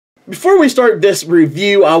before we start this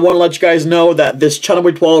review, I want to let you guys know that this Channel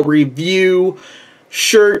 12 review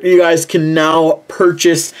shirt you guys can now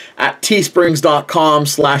purchase at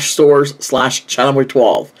teesprings.com/stores/Channel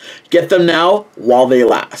 12. Get them now while they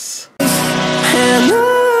last.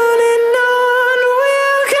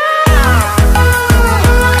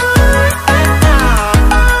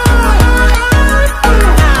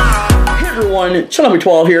 Channel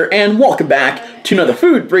 12 here, and welcome back to another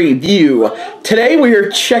food review. Today we are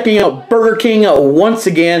checking out Burger King once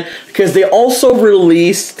again because they also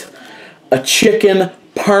released a chicken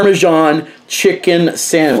Parmesan chicken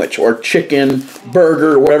sandwich or chicken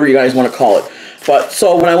burger, whatever you guys want to call it. But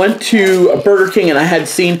so when I went to Burger King and I had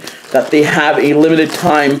seen that they have a limited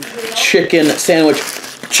time chicken sandwich,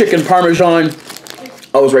 chicken Parmesan,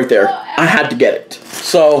 I was right there. I had to get it.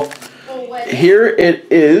 So here it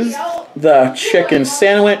is. The chicken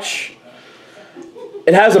sandwich.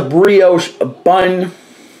 It has a brioche bun.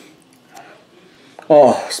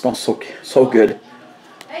 Oh, it smells so good.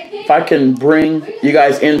 If I can bring you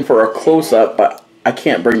guys in for a close-up, but I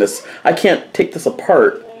can't bring this. I can't take this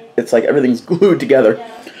apart. It's like everything's glued together.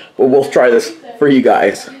 But we'll try this for you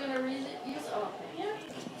guys.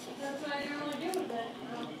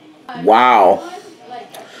 Wow.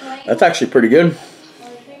 That's actually pretty good.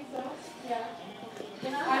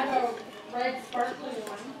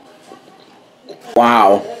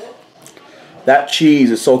 Wow, that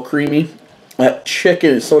cheese is so creamy. That chicken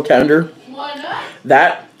is so tender.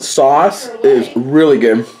 That sauce is really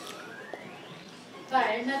good.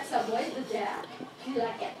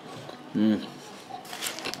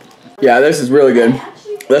 Yeah, this is really good.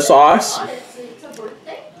 The sauce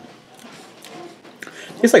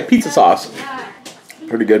tastes like pizza sauce.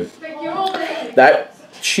 Pretty good. That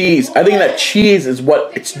cheese, I think that cheese is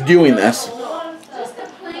what it's doing this.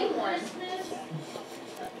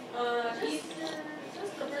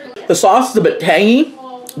 The sauce is a bit tangy,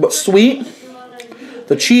 but sweet.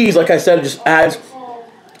 The cheese, like I said, just adds,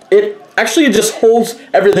 it just holds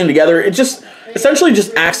everything together. It just essentially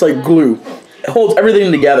just acts like glue. It holds everything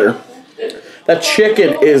together. That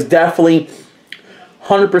chicken is definitely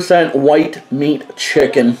 100% white meat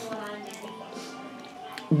chicken.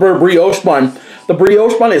 Brioche bun. The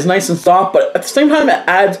brioche bun is nice and soft, but at the same time it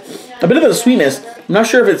adds a bit of a sweetness. I'm not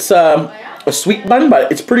sure if it's a sweet bun, but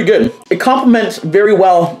it's pretty good. It complements very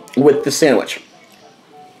well with the sandwich.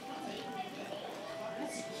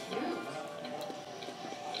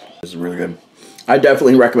 This is really good. I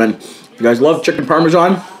definitely recommend. If you guys love chicken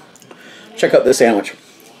Parmesan, check out this sandwich.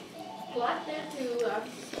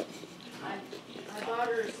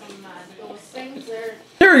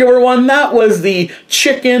 There you go, everyone. That was the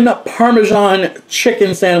chicken Parmesan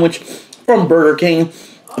chicken sandwich from Burger King.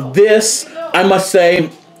 This, I must say,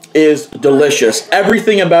 is delicious.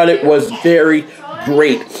 Everything about it was very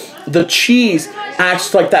great. The cheese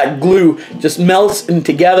acts like that glue, just melts in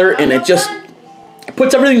together, and it just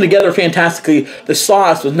puts everything together fantastically. The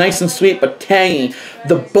sauce was nice and sweet but tangy.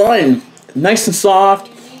 The bun, nice and soft,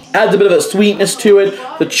 adds a bit of a sweetness to it.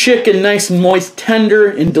 The chicken, nice and moist, tender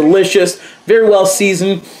and delicious, very well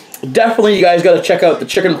seasoned. Definitely, you guys got to check out the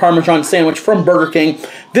chicken Parmesan sandwich from Burger King.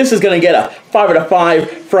 This is going to get a 5 out of 5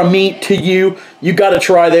 from me to you. You got to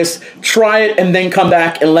try this. Try it and then come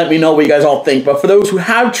back and let me know what you guys all think. But for those who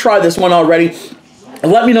have tried this one already,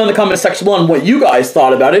 let me know in the comment section below on what you guys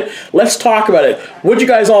thought about it. Let's talk about it. What did you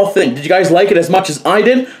guys all think? Did you guys like it as much as I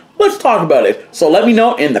did? Let's talk about it. So let me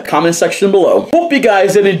know in the comment section below. Hope you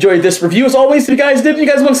guys did enjoy this review. As always, if you guys did and you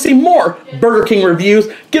guys want to see more Burger King reviews,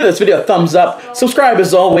 give this video a thumbs up. Subscribe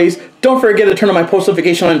as always. Don't forget to turn on my post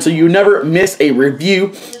notification on so you never miss a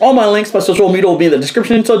review. All my links, my social media will be in the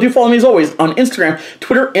description. So do follow me as always on Instagram,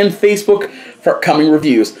 Twitter, and Facebook for upcoming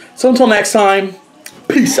reviews. So until next time,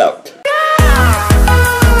 peace out.